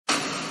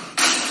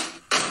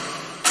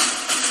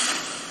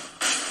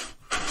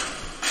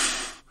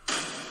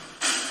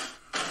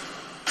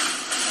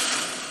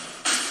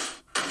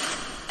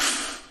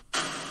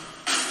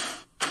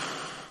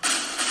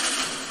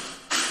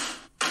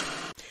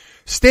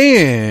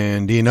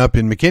Standing up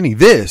in McKinney,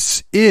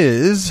 this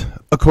is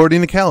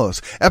According to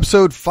Kalos,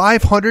 episode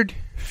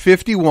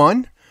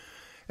 551.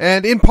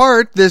 And in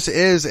part, this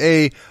is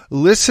a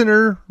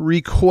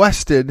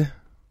listener-requested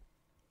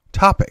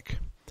topic.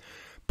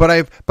 But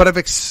I've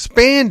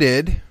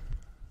expanded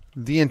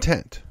the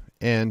intent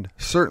and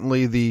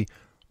certainly the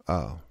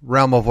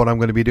realm of what I'm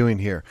going to be doing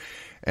here.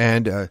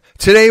 And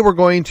today we're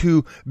going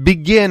to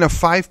begin a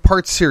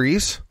 5-part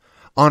series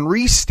on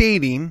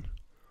restating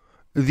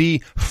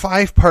the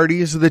 5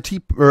 parties of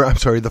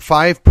the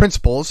 5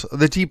 principles of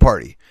the Tea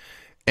Party.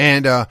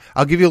 And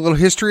I'll give you a little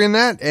history in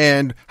that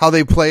and how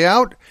they play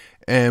out,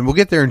 and we'll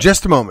get there in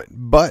just a moment.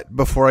 But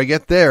before I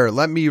get there,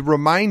 let me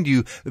remind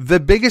you, the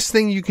biggest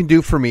thing you can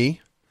do for me,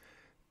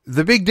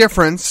 the big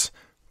difference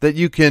that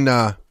you can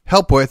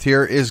help with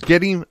here is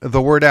getting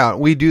the word out.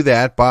 We do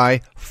that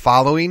by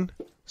following,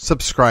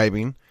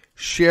 subscribing,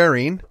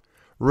 sharing,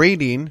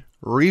 rating,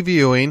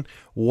 reviewing,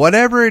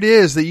 whatever it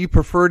is that you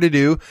prefer to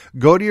do.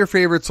 Go to your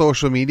favorite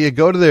social media,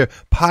 go to the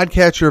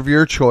podcatcher of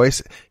your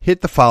choice,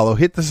 hit the follow,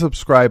 hit the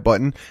subscribe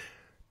button.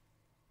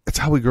 It's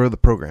how we grow the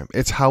program.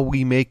 It's how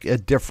we make a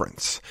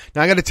difference.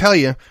 Now, I got to tell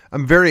you,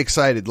 I'm very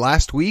excited.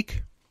 Last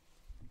week,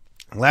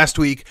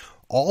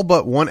 all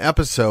but one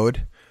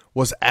episode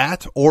was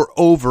at or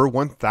over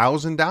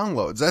 1,000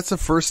 downloads. That's the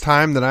first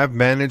time that I've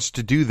managed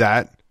to do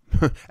that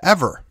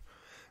ever.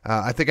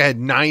 I think I had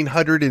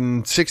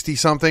 960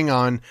 something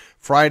on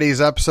Friday's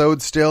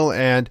episode still,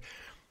 and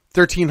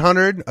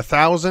 1,300,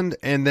 1,000,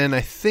 and then I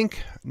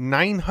think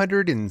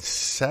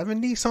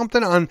 970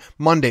 something on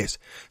Mondays.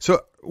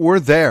 So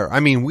we're there. I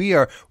mean, we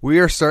are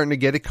starting to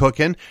get it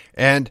cooking.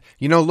 And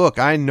look,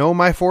 I know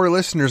my 4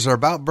 listeners are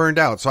about burned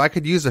out, so I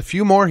could use a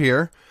few more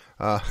here.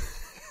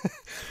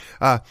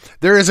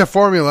 There is a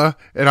formula,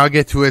 and I'll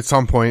get to it at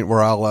some point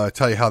where I'll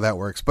tell you how that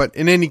works. But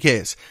in any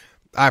case,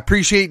 I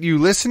appreciate you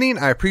listening.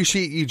 I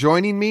appreciate you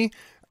joining me.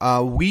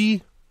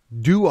 We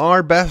do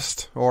our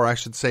best, or I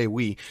should say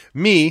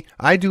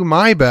I do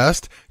my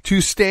best to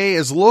stay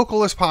as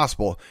local as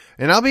possible.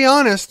 And I'll be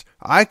honest,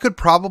 I could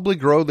probably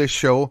grow this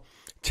show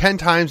 10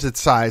 times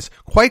its size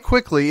quite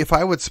quickly if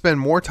I would spend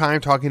more time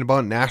talking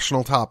about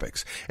national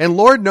topics. And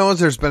Lord knows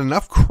there's been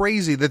enough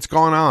crazy that's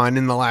gone on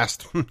in the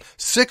last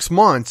 6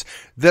 months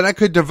that I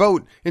could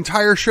devote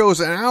entire shows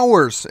and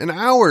hours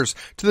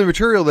to the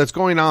material that's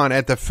going on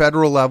at the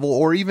federal level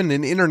or even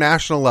an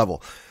international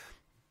level.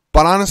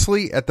 But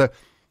honestly, at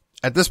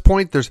this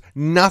point, there's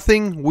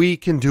nothing we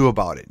can do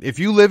about it. If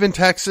you live in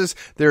Texas,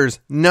 there's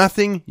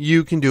nothing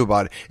you can do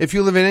about it. If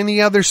you live in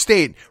any other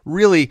state,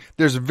 really,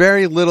 there's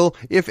very little,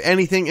 if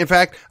anything. In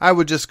fact, I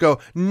would just go,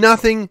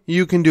 nothing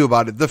you can do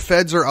about it. The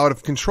feds are out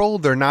of control.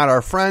 They're not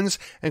our friends.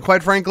 And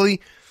quite frankly,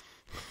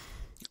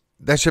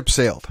 that ship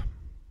sailed.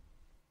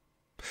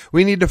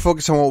 We need to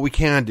focus on what we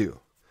can do.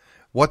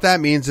 What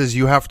that means is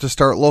you have to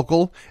start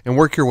local and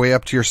work your way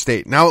up to your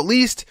state. Now, at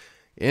least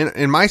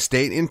in my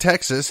state, in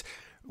Texas,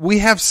 we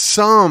have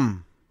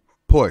some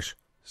push,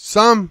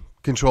 some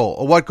control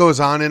of what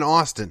goes on in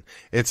Austin.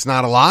 It's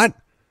not a lot.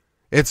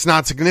 It's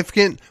not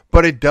significant,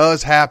 but it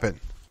does happen.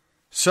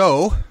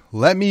 So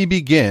let me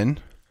begin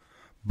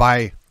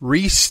by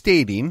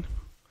restating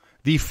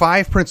the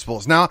 5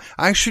 principles. Now,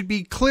 I should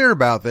be clear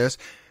about this.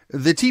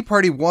 The Tea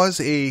Party was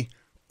a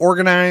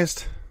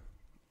organized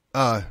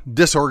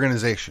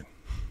disorganization,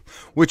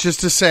 which is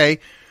to say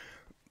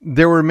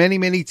there were many,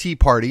 many tea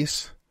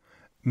parties.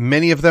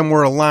 Many of them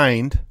were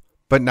aligned,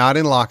 but not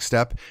in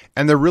lockstep.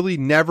 And there really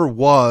never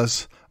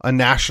was a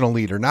national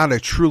leader, not a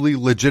truly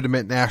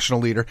legitimate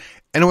national leader.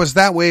 And it was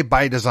that way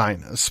by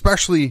design,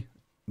 especially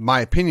my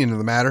opinion of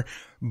the matter,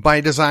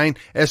 by design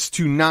as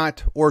to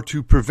not or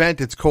to prevent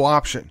its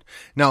co-option.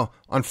 Now,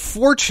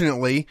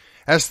 unfortunately,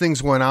 as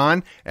things went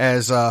on,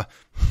 as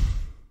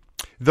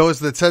those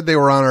that said they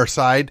were on our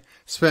side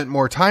spent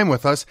more time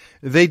with us,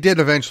 they did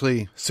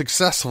eventually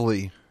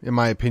successfully, in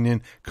my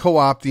opinion,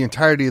 co-opt the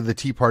entirety of the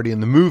Tea Party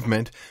and the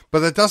movement.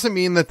 But that doesn't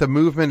mean that the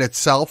movement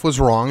itself was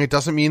wrong. It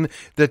doesn't mean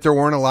that there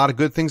weren't a lot of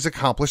good things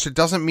accomplished. It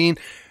doesn't mean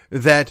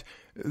that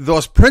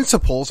those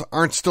principles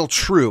aren't still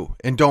true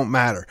and don't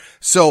matter.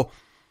 So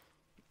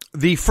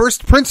the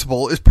first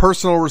principle is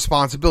personal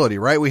responsibility,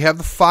 right? We have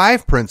the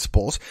 5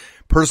 principles: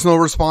 personal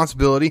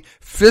responsibility,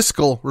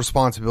 fiscal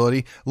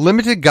responsibility,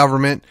 limited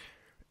government,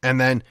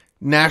 and then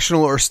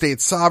national or state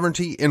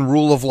sovereignty and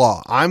rule of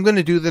law. I'm going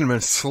to do them in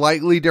a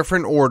slightly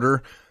different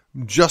order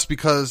just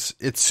because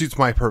it suits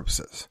my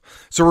purposes.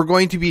 So we're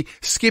going to be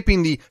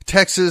skipping the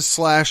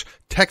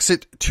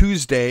Texas/Texit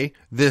Tuesday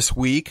this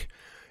week,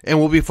 and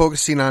we'll be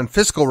focusing on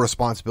fiscal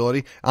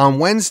responsibility. On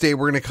Wednesday,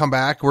 we're going to come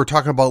back. We're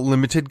talking about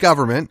limited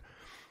government.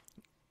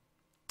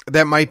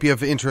 That might be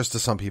of interest to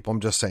some people, I'm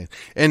just saying.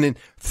 And then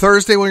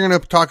Thursday, we're going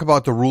to talk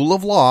about the rule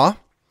of law.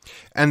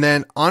 And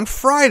then on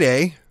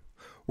Friday,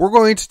 we're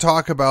going to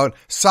talk about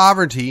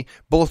sovereignty,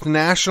 both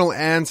national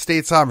and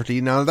state sovereignty.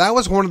 Now, that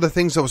was one of the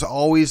things that was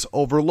always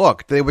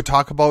overlooked. They would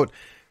talk about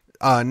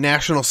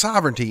national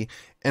sovereignty,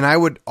 and I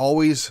would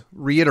always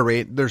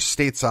reiterate there's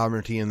state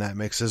sovereignty in that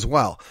mix as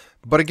well.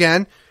 But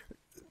again,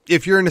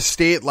 if you're in a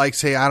state like,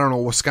 say, I don't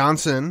know,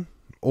 Wisconsin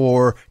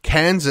or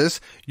Kansas,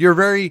 you're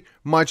very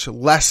much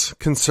less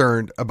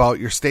concerned about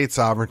your state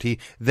sovereignty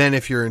than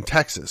if you're in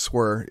Texas,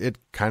 where it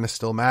kind of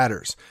still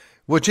matters.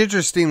 Which,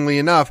 interestingly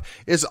enough,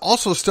 is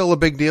also still a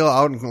big deal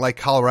out in like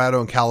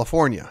Colorado and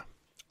California,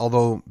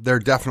 although they're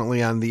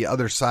definitely on the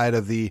other side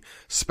of the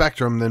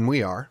spectrum than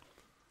we are.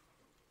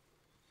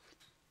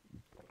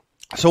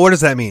 So what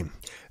does that mean?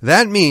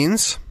 That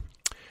means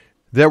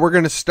that we're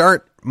going to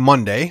start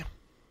Monday,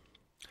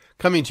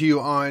 coming to you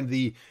on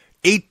the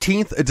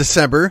 18th of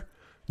December,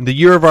 the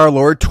year of our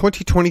Lord,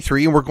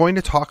 2023, and we're going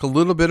to talk a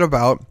little bit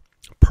about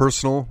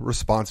personal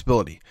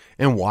responsibility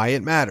and why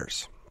it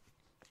matters.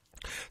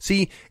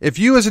 See, if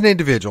you as an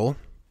individual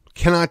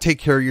cannot take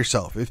care of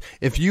yourself,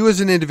 if you as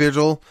an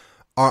individual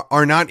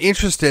are not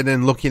interested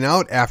in looking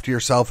out after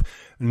yourself,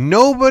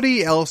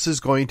 nobody else is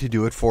going to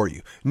do it for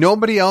you.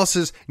 Nobody else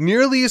is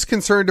nearly as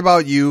concerned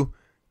about you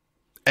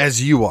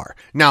as you are.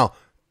 Now,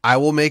 I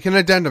will make an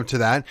addendum to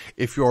that.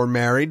 If you're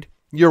married,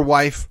 your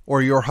wife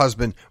or your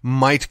husband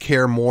might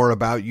care more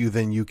about you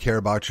than you care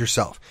about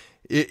yourself.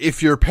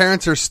 If your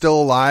parents are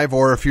still alive,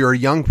 or if you're a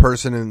young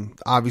person and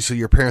obviously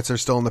your parents are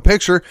still in the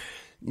picture,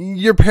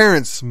 your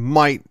parents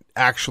might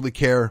actually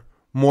care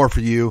more for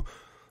you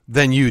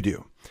than you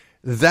do.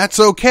 That's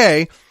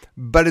okay,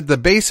 but the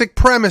basic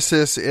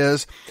premises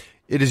is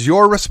it is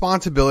your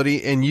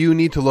responsibility and you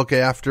need to look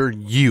after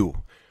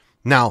you.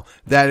 Now,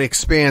 that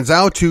expands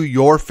out to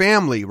your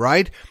family,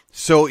 right?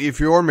 So if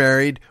you're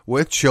married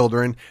with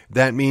children,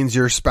 that means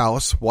your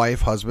spouse,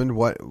 wife, husband,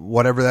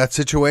 whatever that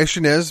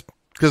situation is,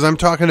 because I'm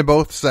talking to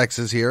both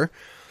sexes here,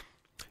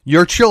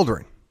 your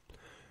children.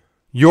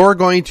 You're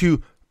going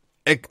to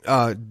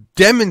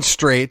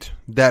demonstrate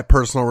that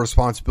personal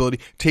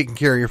responsibility, taking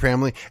care of your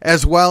family,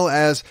 as well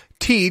as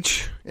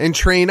teach and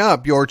train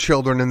up your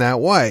children in that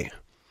way,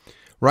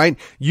 right?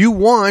 You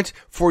want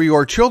for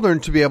your children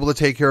to be able to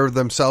take care of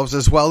themselves,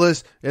 as well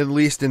as, at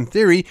least in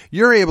theory,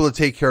 you're able to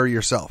take care of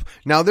yourself.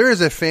 Now, there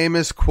is a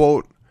famous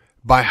quote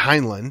by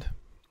Heinlein.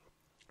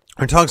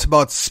 It talks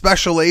about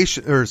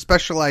specialization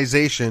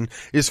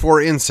is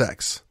for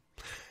insects.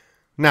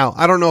 Now,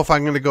 I don't know if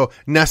I'm going to go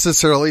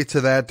necessarily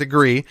to that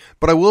degree,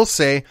 but I will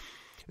say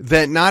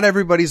that not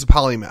everybody's a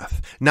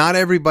polymath. Not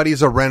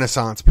everybody's a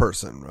Renaissance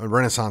person, a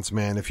Renaissance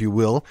man, if you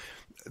will.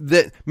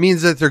 That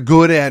means that they're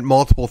good at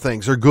multiple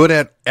things. They're good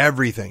at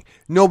everything.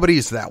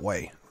 Nobody's that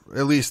way,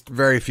 at least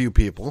very few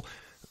people,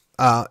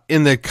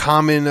 in the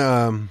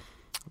common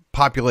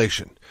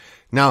population.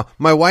 Now,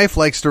 my wife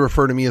likes to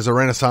refer to me as a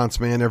Renaissance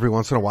man every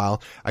once in a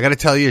while. I got to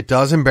tell you, it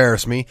does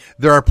embarrass me.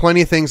 There are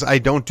plenty of things I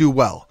don't do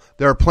well.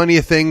 There are plenty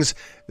of things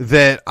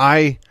that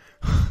I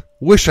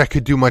wish I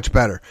could do much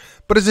better.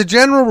 But as a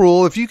general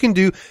rule, if you can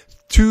do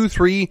 2,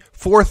 3,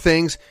 4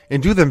 things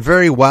and do them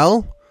very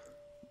well,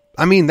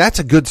 I mean, that's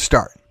a good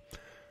start.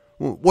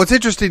 What's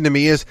interesting to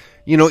me is,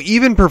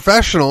 even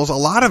professionals, a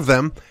lot of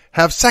them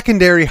have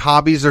secondary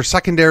hobbies or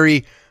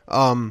secondary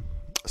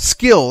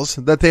skills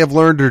that they have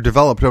learned or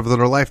developed over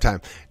their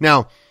lifetime.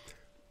 Now,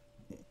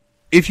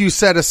 if you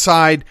set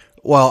aside,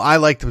 well, I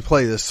like to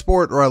play this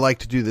sport or I like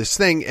to do this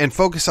thing, and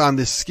focus on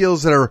the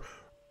skills that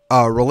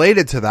are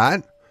related to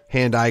that,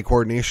 hand-eye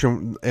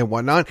coordination and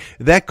whatnot,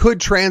 that could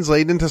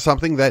translate into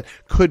something that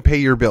could pay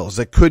your bills,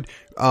 that could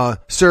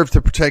serve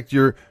to protect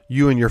you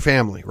and your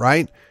family,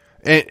 right?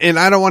 And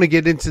I don't want to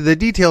get into the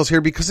details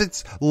here because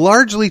it's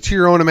largely to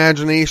your own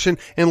imagination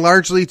and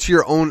largely to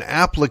your own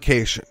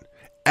application.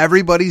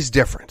 Everybody's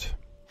different.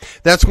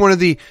 That's one of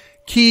the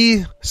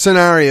key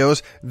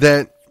scenarios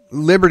that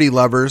liberty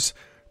lovers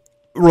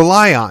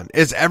rely on,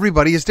 is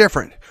everybody is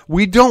different.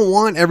 We don't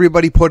want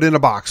everybody put in a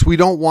box. We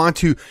don't want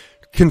to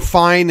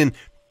confine and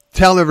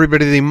tell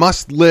everybody they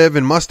must live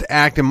and must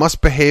act and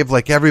must behave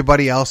like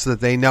everybody else that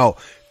they know.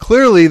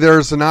 Clearly,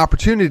 there's an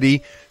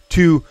opportunity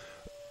to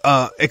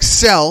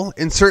excel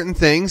in certain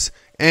things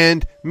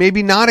and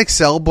maybe not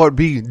excel, but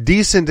be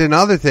decent in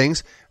other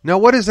things. Now,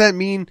 what does that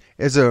mean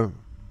as a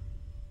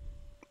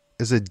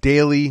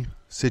daily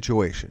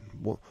situation?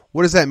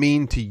 What does that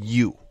mean to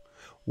you?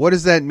 What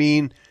does that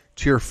mean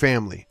to your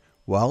family?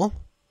 Well,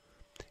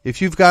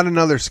 if you've got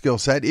another skill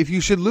set, if you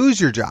should lose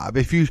your job,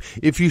 if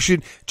you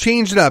should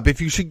change it up, if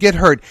you should get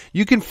hurt,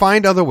 you can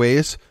find other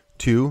ways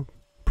to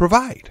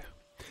provide.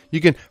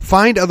 You can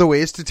find other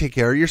ways to take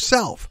care of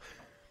yourself.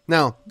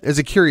 Now, as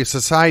a curious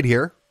aside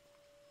here,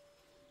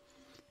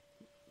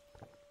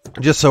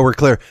 just so we're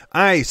clear,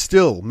 I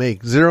still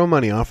make zero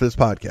money off this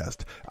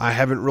podcast. I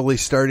haven't really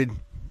started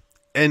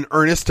in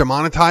earnest to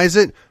monetize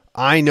it.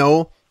 I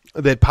know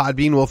that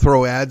Podbean will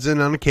throw ads in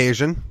on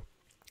occasion,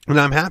 and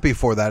I'm happy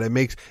for that.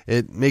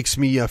 It makes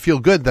me feel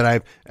good that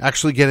I'm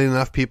actually getting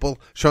enough people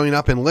showing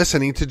up and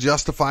listening to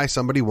justify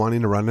somebody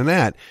wanting to run an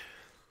ad.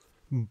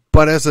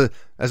 But as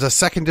a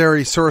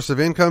secondary source of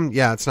income,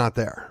 yeah, it's not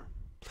there.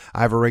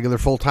 I have a regular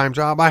full-time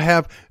job. I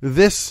have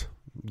this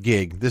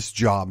gig, this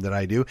job that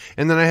I do,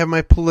 and then I have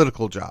my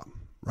political job,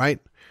 right?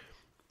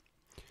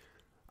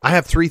 I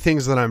have 3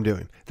 things that I'm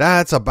doing.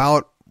 That's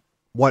about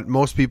what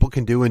most people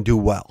can do and do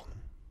well.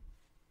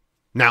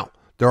 Now,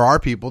 there are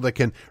people that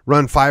can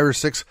run 5 or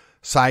 6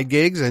 side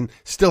gigs and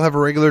still have a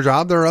regular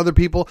job. There are other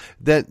people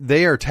that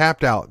they are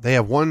tapped out. They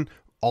have one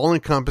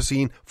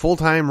all-encompassing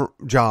full-time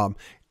job.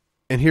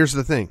 And here's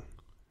the thing.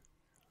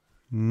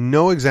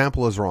 No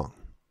example is wrong.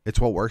 It's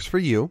what works for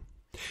you.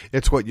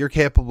 It's what you're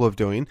capable of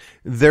doing.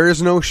 There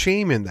is no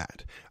shame in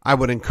that. I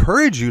would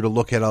encourage you to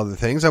look at other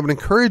things. I would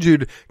encourage you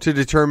to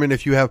determine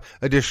if you have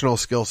additional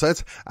skill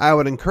sets. I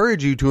would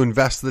encourage you to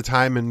invest the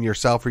time in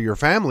yourself or your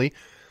family.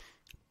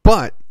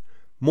 But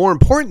more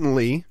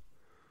importantly,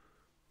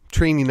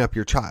 training up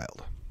your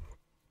child.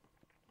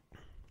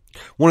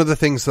 One of the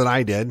things that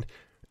I did,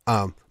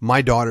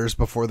 my daughters,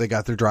 before they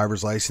got their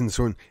driver's license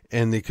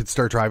and they could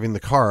start driving the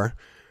car,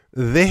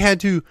 they had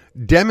to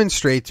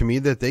demonstrate to me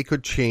that they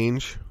could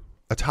change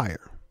a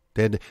tire.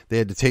 They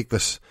had to take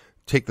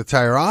the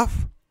tire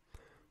off,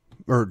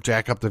 or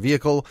jack up the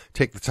vehicle,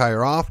 take the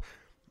tire off,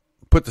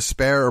 put the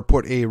spare or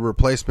put a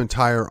replacement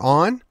tire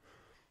on,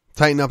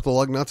 tighten up the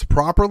lug nuts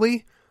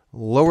properly,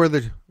 lower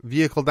the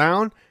vehicle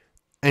down,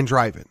 and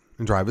drive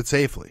it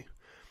safely.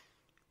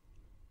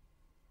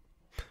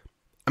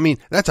 I mean,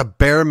 that's a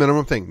bare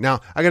minimum thing.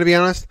 Now, I got to be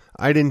honest,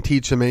 I didn't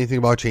teach them anything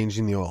about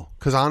changing the oil,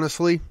 because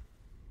honestly,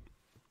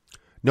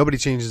 nobody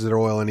changes their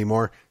oil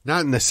anymore.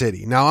 Not in the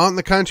city. Now, out in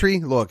the country,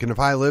 look, and if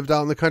I lived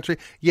out in the country,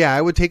 yeah,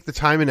 I would take the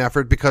time and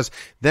effort, because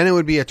then it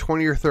would be a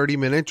 20 or 30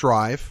 minute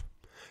drive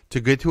to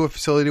get to a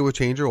facility to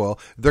change your oil.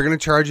 They're going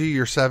to charge you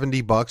your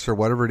 $70 or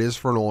whatever it is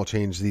for an oil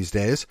change these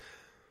days.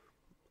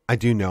 I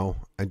do know.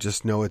 I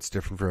just know it's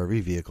different for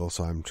every vehicle,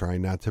 so I'm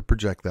trying not to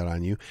project that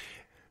on you.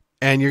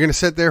 And you're going to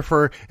sit there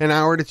for an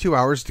hour to 2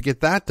 hours to get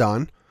that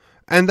done,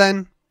 and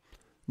then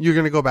you're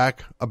going to go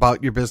back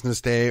about your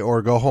business day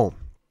or go home.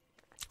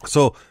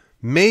 So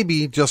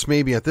maybe, just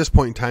maybe at this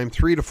point in time,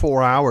 3 to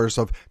 4 hours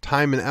of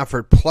time and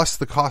effort plus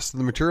the cost of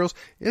the materials,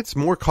 it's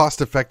more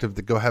cost effective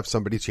to go have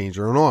somebody change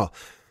your own oil.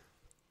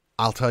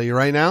 I'll tell you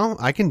right now,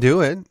 I can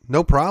do it.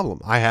 No problem.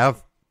 I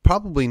have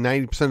probably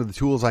 90% of the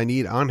tools I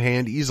need on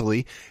hand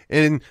easily,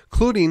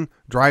 including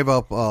drive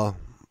up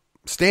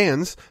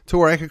stands to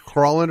where I could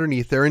crawl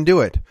underneath there and do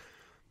it.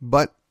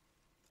 But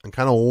I'm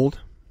kind of old,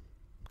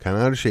 kind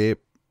of out of shape,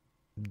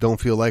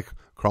 don't feel like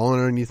crawling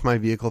underneath my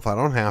vehicle if I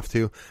don't have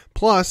to.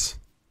 Plus,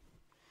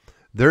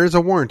 there is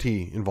a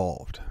warranty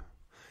involved.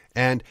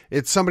 And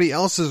it's somebody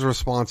else's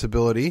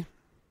responsibility,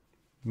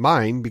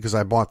 mine, because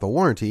I bought the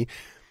warranty,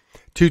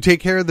 to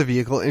take care of the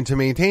vehicle and to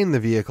maintain the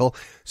vehicle,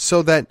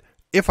 so that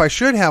if I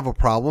should have a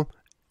problem,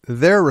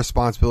 their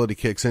responsibility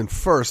kicks in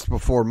first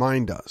before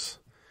mine does.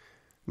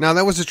 Now,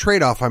 that was a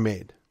trade-off I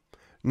made.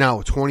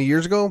 Now, 20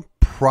 years ago,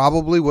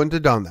 probably wouldn't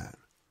have done that.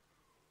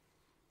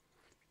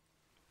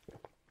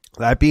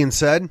 That being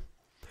said,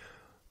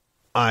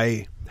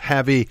 I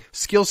have a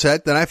skill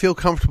set that I feel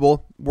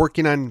comfortable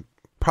working on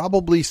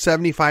probably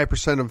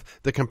 75% of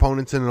the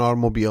components in an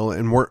automobile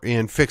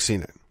and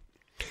fixing it.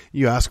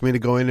 You ask me to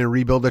go in and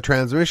rebuild a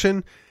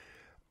transmission,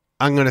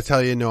 I'm going to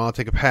tell you, no, I'll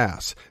take a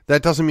pass.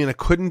 That doesn't mean I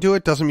couldn't do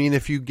it. Doesn't mean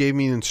if you gave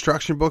me an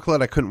instruction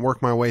booklet, I couldn't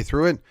work my way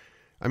through it.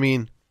 I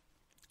mean,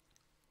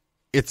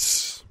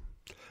 it's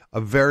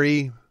a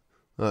very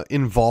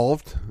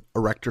involved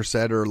erector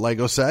set or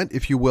Lego set,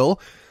 if you will.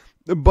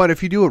 But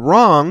if you do it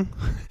wrong,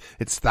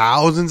 it's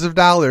thousands of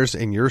dollars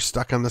and you're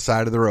stuck on the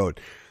side of the road.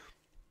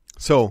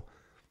 So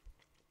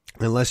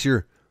unless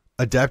you're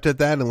adept at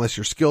that, unless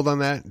you're skilled on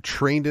that,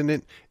 trained in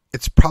it,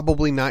 it's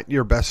probably not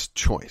your best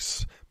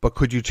choice. But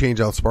could you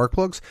change out spark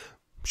plugs?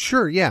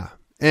 Sure, yeah.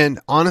 And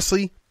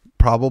honestly,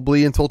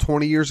 probably until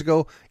 20 years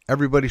ago,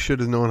 everybody should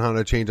have known how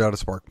to change out a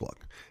spark plug.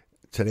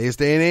 Today's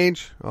day and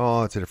age,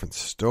 it's a different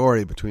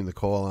story between the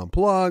coil-on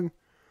plug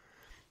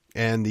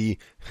and the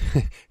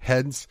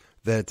heads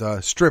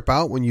that strip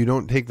out when you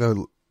don't take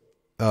the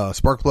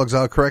spark plugs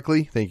out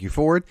correctly. Thank you,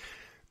 Ford.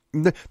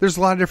 There's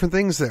a lot of different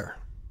things there,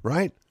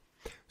 right?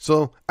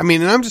 So, I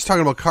mean, and I'm just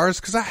talking about cars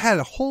because I had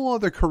a whole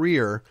other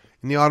career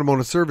in the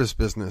automotive service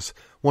business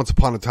once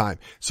upon a time.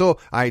 So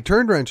I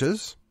turned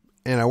wrenches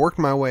and I worked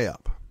my way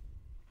up.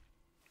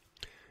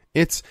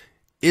 It's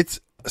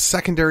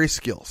secondary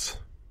skills.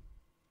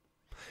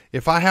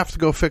 If I have to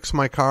go fix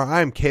my car,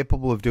 I'm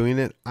capable of doing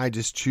it. I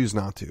just choose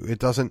not to. It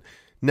doesn't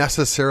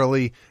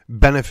necessarily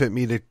benefit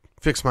me to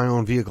fix my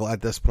own vehicle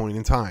at this point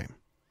in time.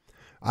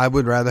 I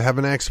would rather have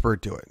an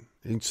expert do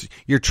it.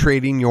 You're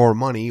trading your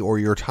money or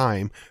your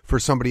time for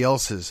somebody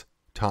else's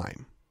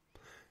time.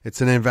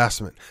 It's an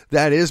investment.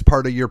 That is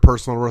part of your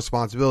personal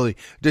responsibility,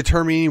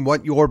 determining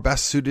what you're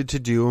best suited to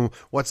do and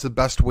what's the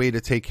best way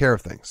to take care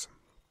of things.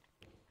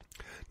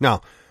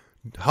 Now,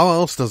 how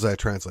else does that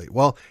translate?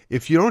 Well,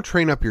 if you don't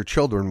train up your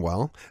children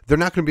well, they're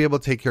not going to be able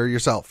to take care of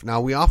yourself. Now,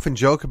 we often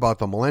joke about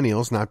the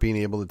millennials not being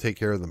able to take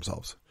care of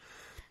themselves.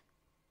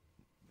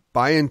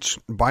 By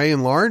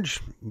and large,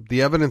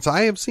 the evidence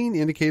I have seen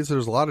indicates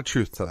there's a lot of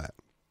truth to that.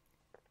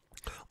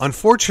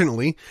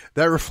 Unfortunately,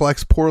 that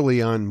reflects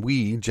poorly on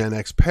we, Gen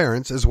X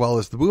parents, as well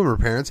as the boomer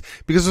parents,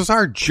 because it's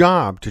our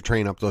job to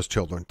train up those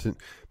children to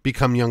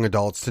become young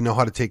adults, to know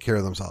how to take care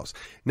of themselves.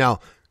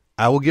 Now,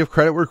 I will give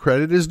credit where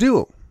credit is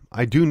due.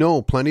 I do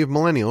know plenty of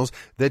millennials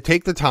that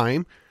take the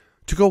time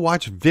to go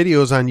watch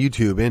videos on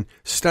YouTube and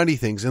study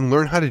things and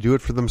learn how to do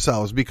it for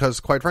themselves because,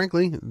 quite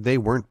frankly, they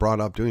weren't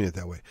brought up doing it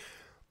that way.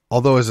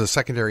 Although, as a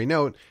secondary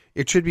note,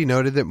 it should be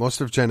noted that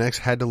most of Gen X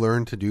had to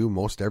learn to do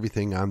most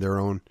everything on their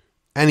own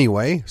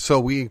anyway, so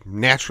we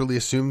naturally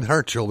assumed that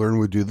our children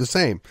would do the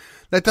same.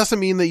 That doesn't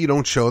mean that you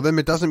don't show them.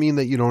 It doesn't mean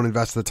that you don't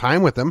invest the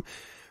time with them.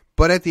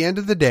 But at the end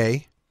of the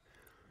day,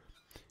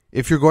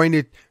 if you're going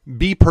to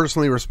be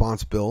personally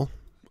responsible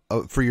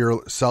for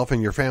yourself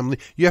and your family,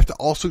 you have to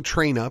also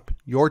train up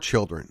your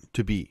children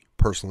to be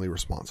personally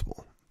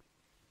responsible.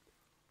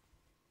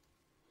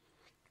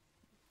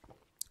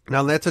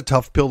 Now, that's a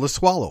tough pill to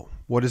swallow.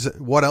 What is it?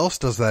 What else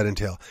does that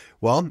entail?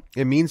 Well,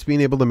 it means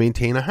being able to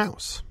maintain a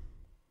house.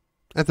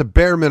 At the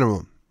bare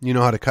minimum, you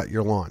know how to cut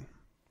your lawn.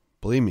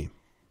 Believe me,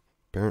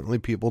 apparently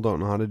people don't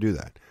know how to do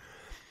that.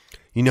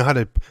 You know how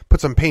to put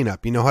some paint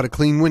up. You know how to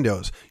clean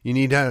windows. You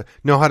need to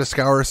know how to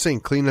scour a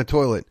sink, clean a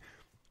toilet,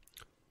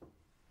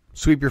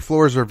 sweep your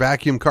floors or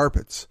vacuum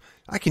carpets.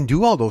 I can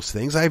do all those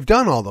things. I've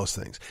done all those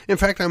things. In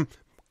fact, I'm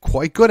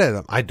quite good at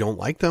them. I don't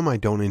like them. I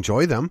don't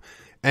enjoy them.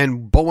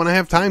 But when I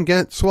have time,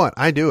 guess what?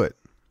 I do it.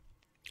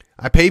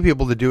 I pay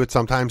people to do it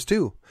sometimes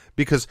too,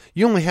 because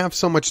you only have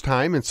so much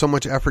time and so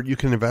much effort you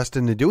can invest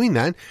into doing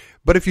that.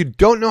 But if you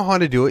don't know how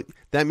to do it,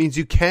 that means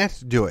you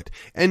can't do it.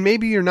 And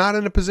maybe you're not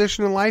in a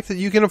position in life that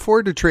you can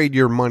afford to trade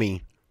your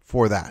money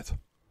for that.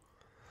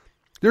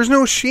 There's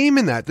no shame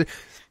in that.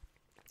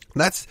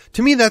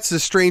 To me, that's the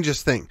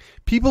strangest thing.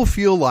 People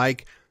feel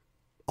like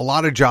a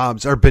lot of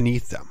jobs are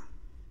beneath them,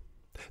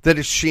 that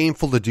it's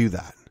shameful to do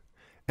that.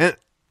 And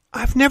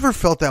I've never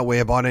felt that way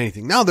about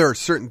anything. Now, there are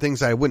certain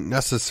things I wouldn't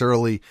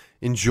necessarily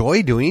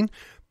enjoy doing,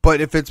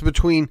 but if it's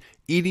between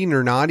eating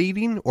or not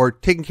eating, or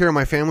taking care of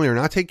my family or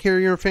not taking care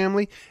of your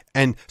family,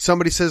 and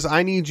somebody says,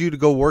 I need you to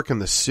go work in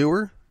the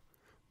sewer,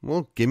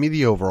 well, give me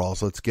the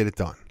overalls. Let's get it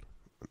done.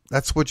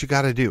 That's what you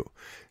got to do.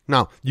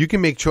 Now, you can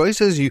make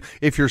choices.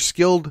 If you're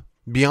skilled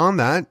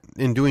beyond that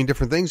in doing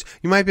different things,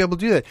 you might be able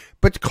to do that.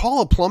 But to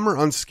call a plumber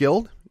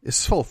unskilled is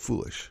so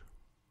foolish.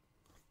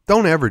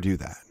 Don't ever do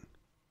that.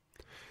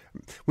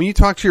 When you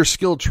talk to your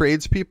skilled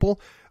tradespeople,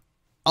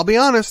 I'll be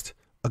honest,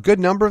 a good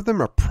number of them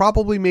are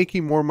probably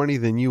making more money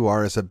than you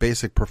are as a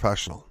basic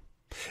professional.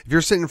 If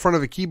you're sitting in front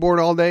of a keyboard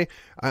all day,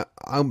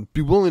 I'll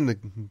be willing to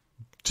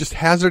just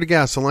hazard a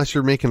guess, unless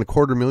you're making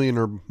 $250,000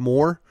 or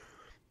more,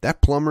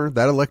 that plumber,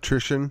 that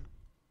electrician,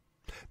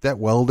 that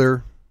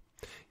welder,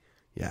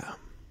 yeah,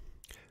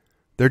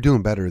 they're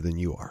doing better than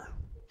you are.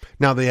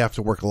 Now, they have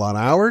to work a lot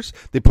of hours.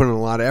 They put in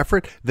a lot of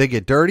effort. They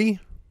get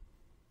dirty.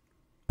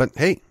 But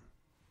hey,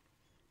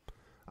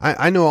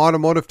 I know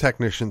automotive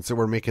technicians that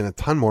were making a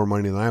ton more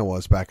money than I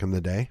was back in the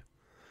day,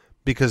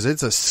 because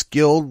it's a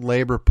skilled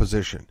labor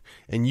position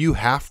and you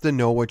have to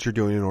know what you're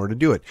doing in order to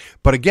do it.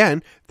 But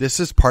again,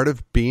 this is part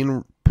of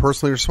being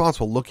personally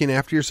responsible, looking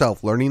after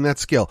yourself, learning that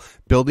skill,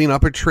 building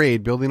up a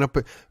trade, building up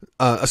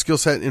a skill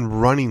set in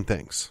running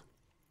things.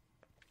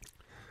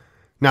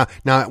 Now,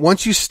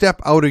 once you step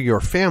out of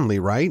your family,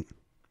 right?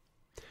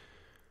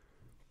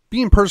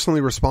 Being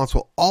personally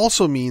responsible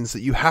also means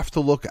that you have to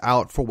look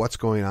out for what's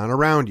going on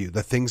around you,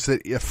 the things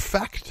that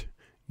affect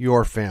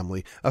your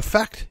family,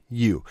 affect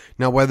you.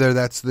 Now, whether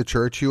that's the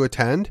church you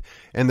attend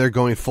and they're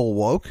going full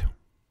woke.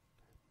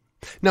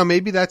 Now,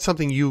 maybe that's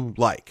something you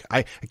like.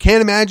 I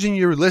can't imagine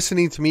you're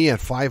listening to me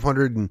at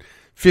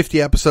 550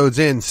 episodes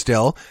in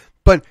still.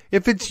 But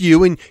if it's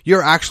you and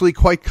you're actually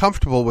quite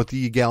comfortable with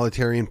the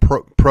egalitarian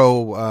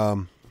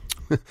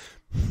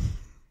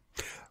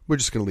we're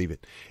just going to leave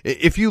it.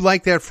 If you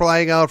like that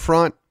flag out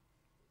front,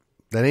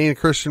 that ain't a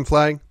Christian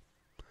flag,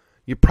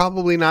 you're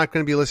probably not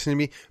going to be listening to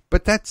me,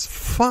 but that's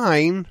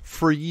fine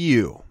for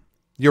you.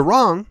 You're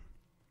wrong.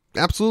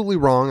 Absolutely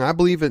wrong. I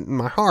believe it in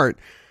my heart,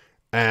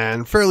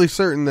 and fairly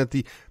certain that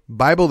the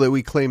Bible that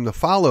we claim to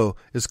follow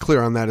is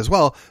clear on that as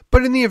well.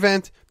 But in the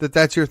event that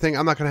that's your thing,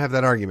 I'm not going to have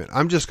that argument.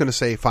 I'm just going to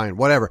say, fine,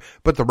 whatever.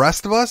 But the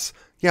rest of us,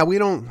 yeah, we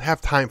don't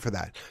have time for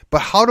that. But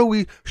how do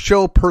we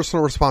show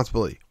personal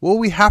responsibility? Well,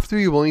 we have to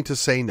be willing to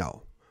say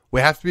no.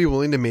 We have to be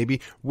willing to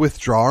maybe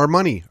withdraw our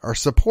money, our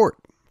support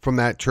from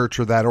that church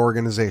or that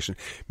organization.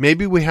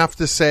 Maybe we have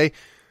to say,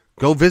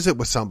 go visit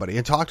with somebody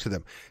and talk to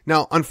them.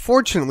 Now,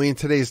 unfortunately, in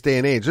today's day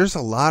and age, there's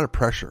a lot of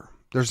pressure.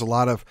 There's a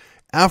lot of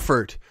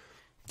effort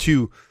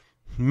to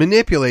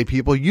manipulate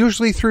people,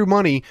 usually through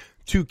money,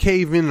 to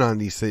cave in on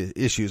these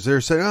issues.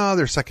 They're saying, oh,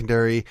 they're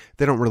secondary.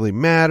 They don't really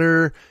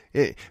matter.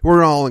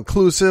 We're all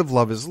inclusive.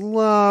 Love is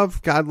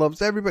love. God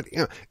loves everybody. You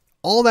know,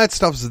 all that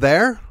stuff's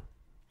there.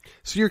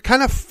 So you're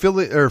kind of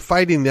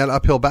fighting that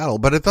uphill battle,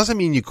 but it doesn't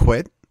mean you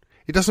quit.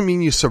 It doesn't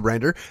mean you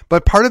surrender.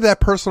 But part of that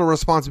personal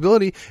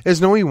responsibility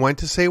is knowing when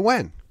to say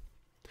when.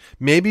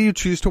 Maybe you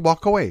choose to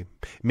walk away.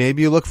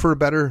 Maybe you look for a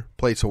better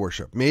place of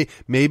worship.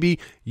 Maybe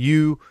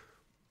you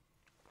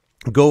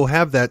go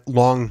have that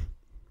long,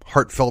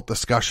 heartfelt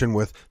discussion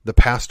with the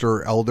pastor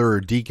or elder or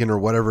deacon or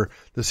whatever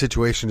the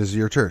situation is at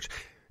your church.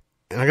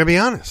 And I'm going to be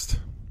honest,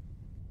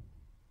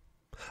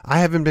 I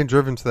haven't been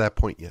driven to that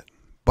point yet,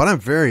 but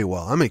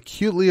I'm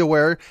acutely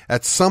aware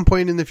at some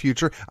point in the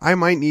future, I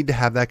might need to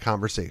have that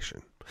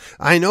conversation.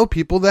 I know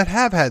people that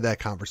have had that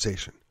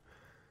conversation.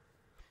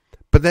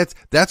 But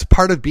that's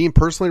part of being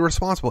personally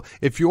responsible.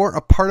 If you're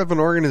a part of an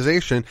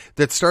organization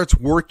that starts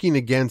working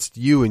against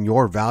you and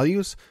your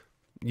values,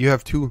 you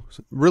have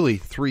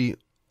three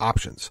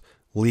options.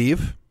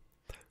 Leave,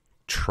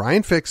 try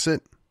and fix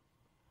it,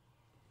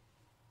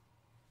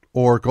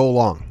 or go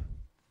along.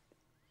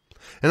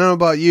 And I don't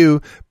know about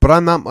you, but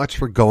I'm not much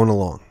for going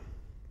along.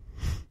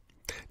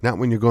 Not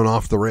when you're going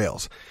off the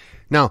rails.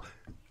 Now,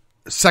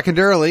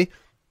 thirdly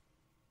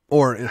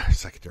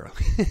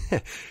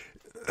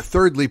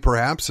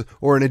perhaps,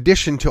 or in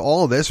addition to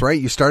all of this, right?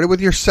 You started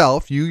with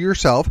yourself,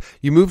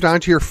 you moved on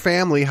to your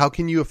family. How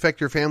can you affect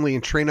your family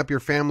and train up your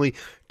family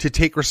to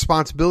take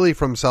responsibility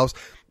for themselves?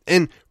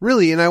 And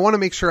really, and I want to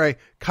make sure I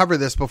cover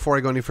this before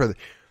I go any further.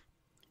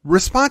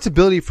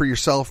 Responsibility for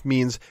yourself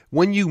means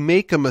when you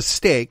make a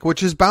mistake,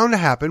 which is bound to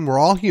happen, we're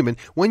all human.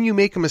 When you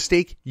make a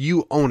mistake,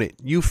 you own it.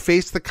 You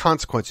face the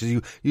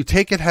consequences. You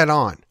take it head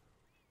on.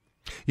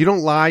 You don't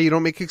lie. You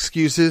don't make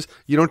excuses.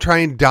 You don't try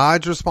and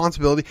dodge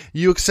responsibility.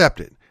 You accept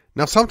it.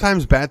 Now,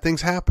 sometimes bad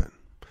things happen.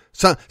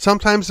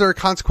 Sometimes there are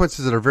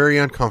consequences that are very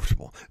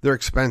uncomfortable. They're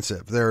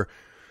expensive. They're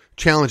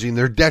challenging.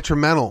 They're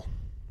detrimental.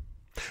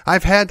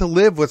 I've had to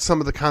live with some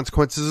of the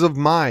consequences of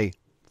my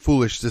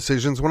foolish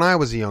decisions when I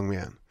was a young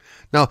man.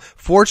 Now,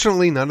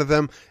 fortunately, none of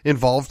them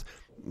involved,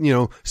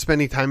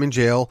 spending time in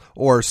jail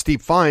or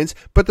steep fines,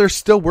 but there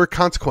still were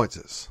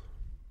consequences.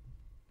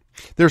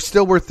 There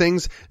still were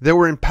things that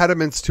were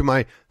impediments to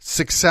my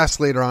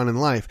success later on in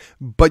life,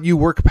 but you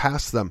work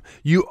past them.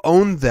 You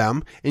own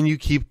them and you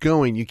keep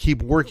going. You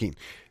keep working.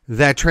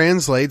 That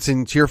translates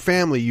into your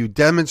family. You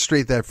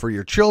demonstrate that for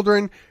your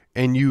children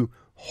and you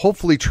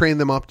hopefully train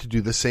them up to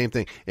do the same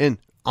thing. And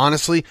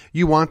honestly,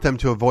 you want them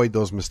to avoid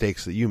those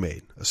mistakes that you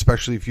made,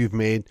 especially if you've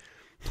made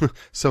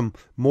some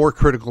more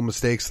critical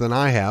mistakes than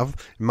I have.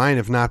 Mine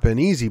have not been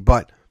easy,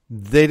 but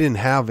they didn't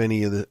have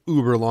any of the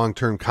uber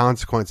long-term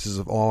consequences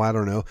of,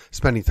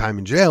 spending time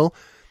in jail.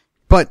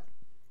 But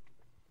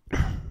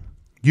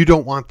you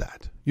don't want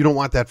that. You don't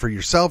want that for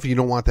yourself. You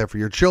don't want that for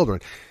your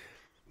children.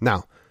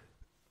 Now,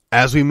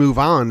 as we move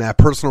on, that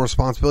personal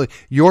responsibility,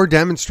 you're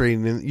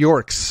demonstrating and you're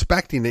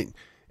expecting it.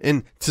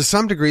 And to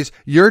some degrees,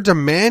 you're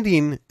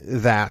demanding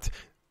that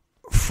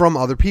from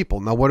other people.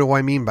 Now, what do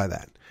I mean by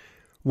that?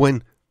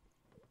 When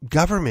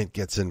government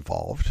gets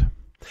involved,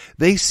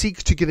 they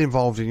seek to get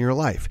involved in your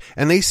life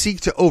and they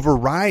seek to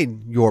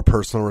override your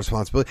personal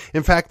responsibility.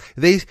 In fact,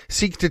 they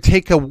seek to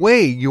take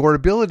away your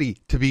ability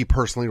to be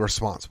personally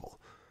responsible.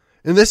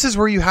 And this is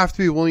where you have to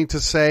be willing to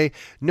say,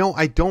 no,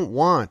 I don't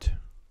want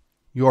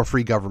your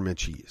free government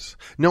cheese.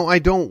 No, I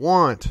don't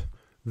want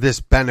this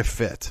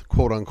benefit,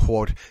 quote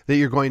unquote, that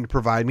you're going to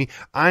provide me.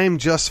 I'm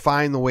just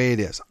fine the way it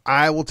is.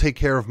 I will take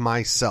care of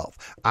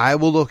myself. I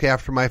will look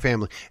after my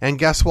family. And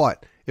guess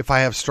what? If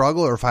I have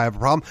struggle or if I have a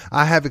problem,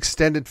 I have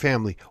extended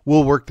family.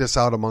 We'll work this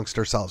out amongst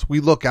ourselves. We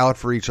look out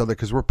for each other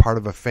because we're part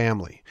of a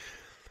family.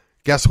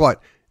 Guess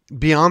what?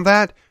 Beyond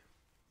that,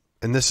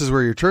 and this is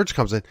where your church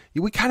comes in,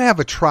 we kind of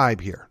have a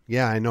tribe here.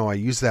 Yeah, I know. I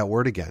use that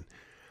word again.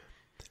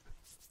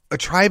 A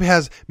tribe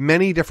has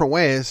many different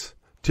ways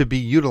to be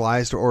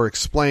utilized or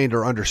explained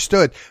or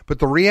understood. But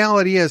the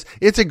reality is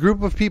it's a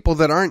group of people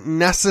that aren't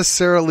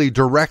necessarily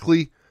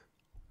directly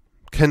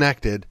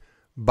connected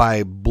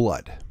by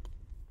blood.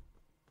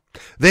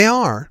 They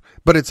are,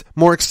 but it's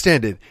more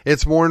extended.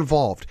 It's more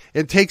involved.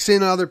 It takes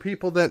in other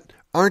people that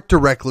aren't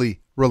directly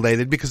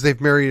related because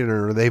they've married it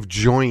or they've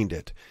joined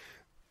it.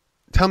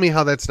 Tell me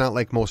how that's not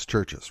like most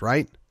churches,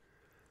 right?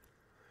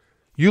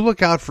 You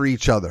look out for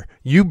each other.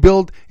 You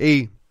build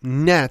a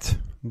net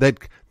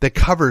that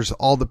covers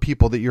all the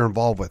people that you're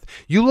involved with.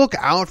 You look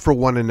out for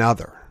one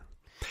another.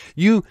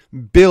 You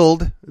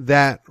build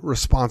that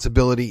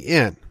responsibility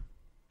in.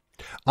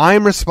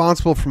 I'm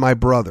responsible for my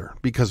brother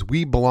because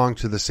we belong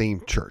to the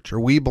same church or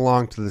we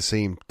belong to the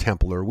same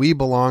temple or we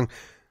belong.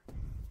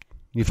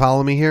 You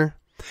follow me here?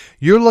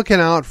 You're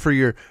looking out for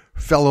your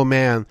fellow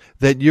man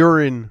that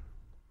you're in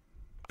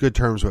good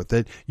terms with,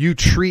 that you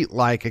treat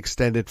like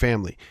extended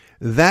family.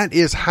 That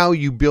is how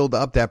you build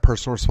up that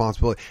personal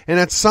responsibility. And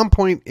at some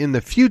point in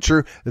the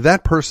future,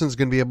 that person's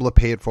going to be able to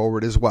pay it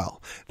forward as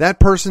well.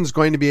 That person's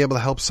going to be able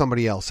to help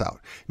somebody else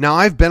out. Now,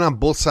 I've been on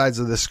both sides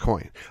of this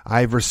coin.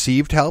 I've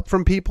received help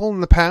from people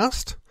in the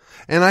past,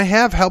 and I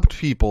have helped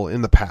people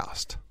in the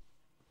past.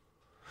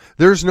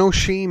 There's no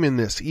shame in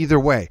this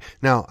either way.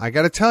 Now, I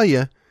got to tell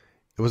you,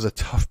 it was a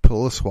tough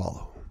pill to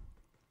swallow.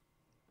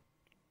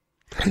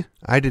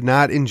 I did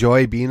not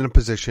enjoy being in a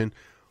position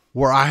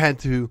where I had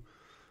to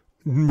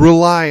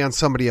rely on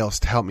somebody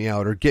else to help me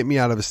out or get me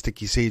out of a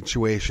sticky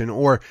situation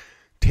or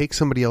take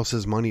somebody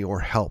else's money or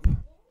help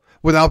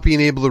without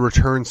being able to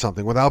return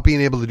something, without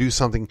being able to do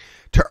something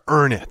to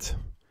earn it.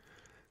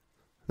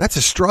 That's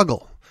a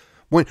struggle.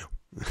 When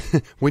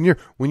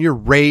you're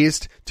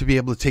raised to be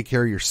able to take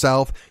care of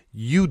yourself,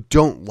 you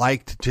don't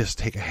like to just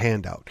take a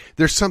handout.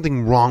 There's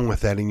something wrong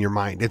with that in your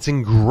mind. It's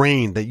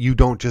ingrained that you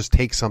don't just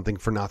take something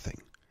for nothing.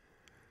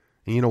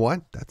 And you know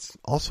what? That's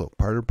also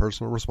part of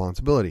personal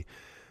responsibility.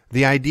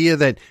 The idea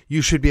that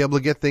you should be able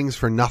to get things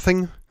for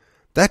nothing,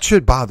 That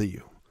should bother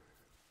you.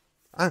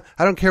 I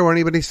don't care what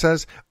anybody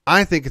says.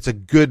 I think it's a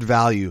good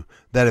value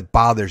that it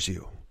bothers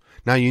you.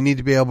 Now, you need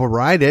to be able to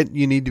ride it.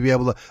 You need to be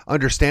able to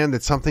understand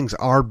that some things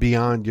are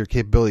beyond your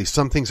capabilities.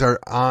 Some things are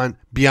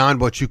beyond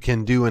what you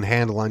can do and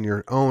handle on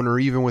your own or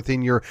even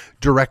within your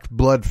direct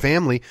blood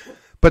family.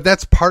 But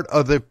that's part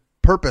of the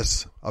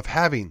purpose of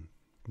having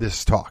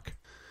this talk.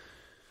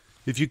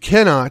 If you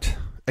cannot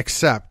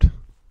accept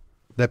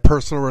that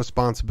personal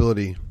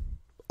responsibility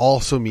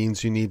also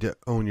means you need to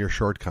own your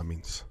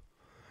shortcomings,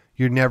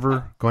 you're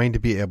never going to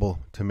be able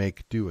to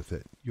make do with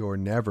it. You're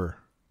never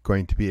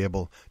going to be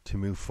able to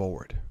move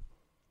forward.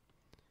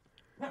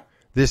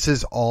 This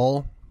is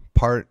all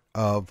part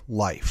of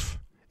life.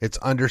 It's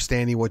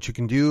understanding what you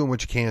can do and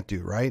what you can't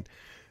do, right?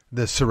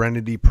 The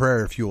Serenity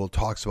Prayer, if you will,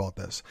 talks about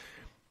this.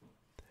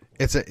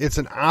 It's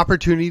an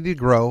opportunity to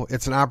grow.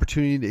 It's an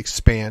opportunity to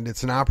expand.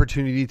 It's an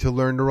opportunity to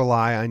learn to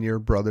rely on your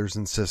brothers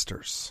and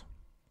sisters.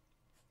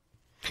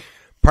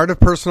 Part of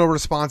personal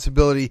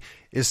responsibility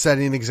is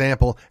setting an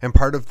example, and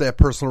part of that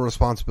personal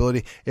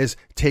responsibility is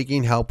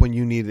taking help when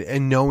you need it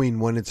and knowing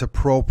when it's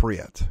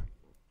appropriate.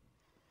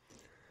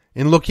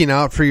 In looking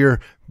out for your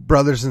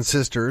brothers and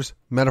sisters,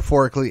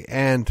 metaphorically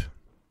and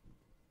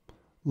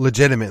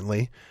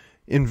legitimately,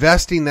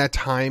 investing that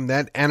time,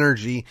 that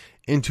energy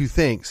into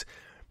things.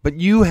 But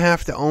you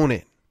have to own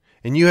it,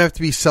 and you have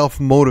to be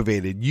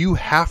self-motivated. You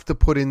have to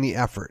put in the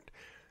effort.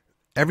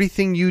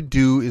 Everything you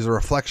do is a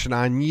reflection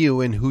on you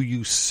and who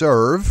you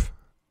serve,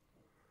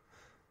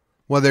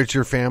 whether it's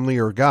your family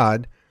or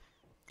God.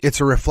 It's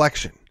a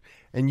reflection,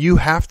 and you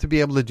have to be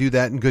able to do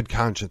that in good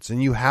conscience,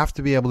 and you have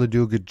to be able to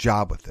do a good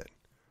job with it.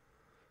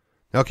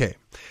 Okay,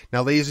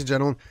 now, ladies and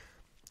gentlemen,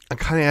 I'm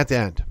kind of at the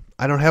end.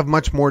 I don't have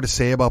much more to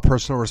say about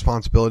personal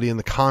responsibility in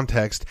the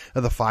context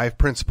of the 5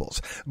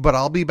 principles, but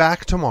I'll be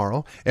back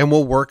tomorrow and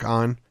we'll work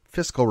on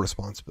fiscal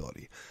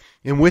responsibility.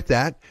 And with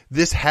that,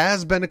 this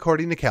has been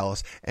According to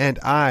Callus, and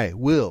I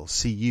will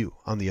see you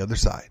on the other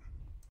side.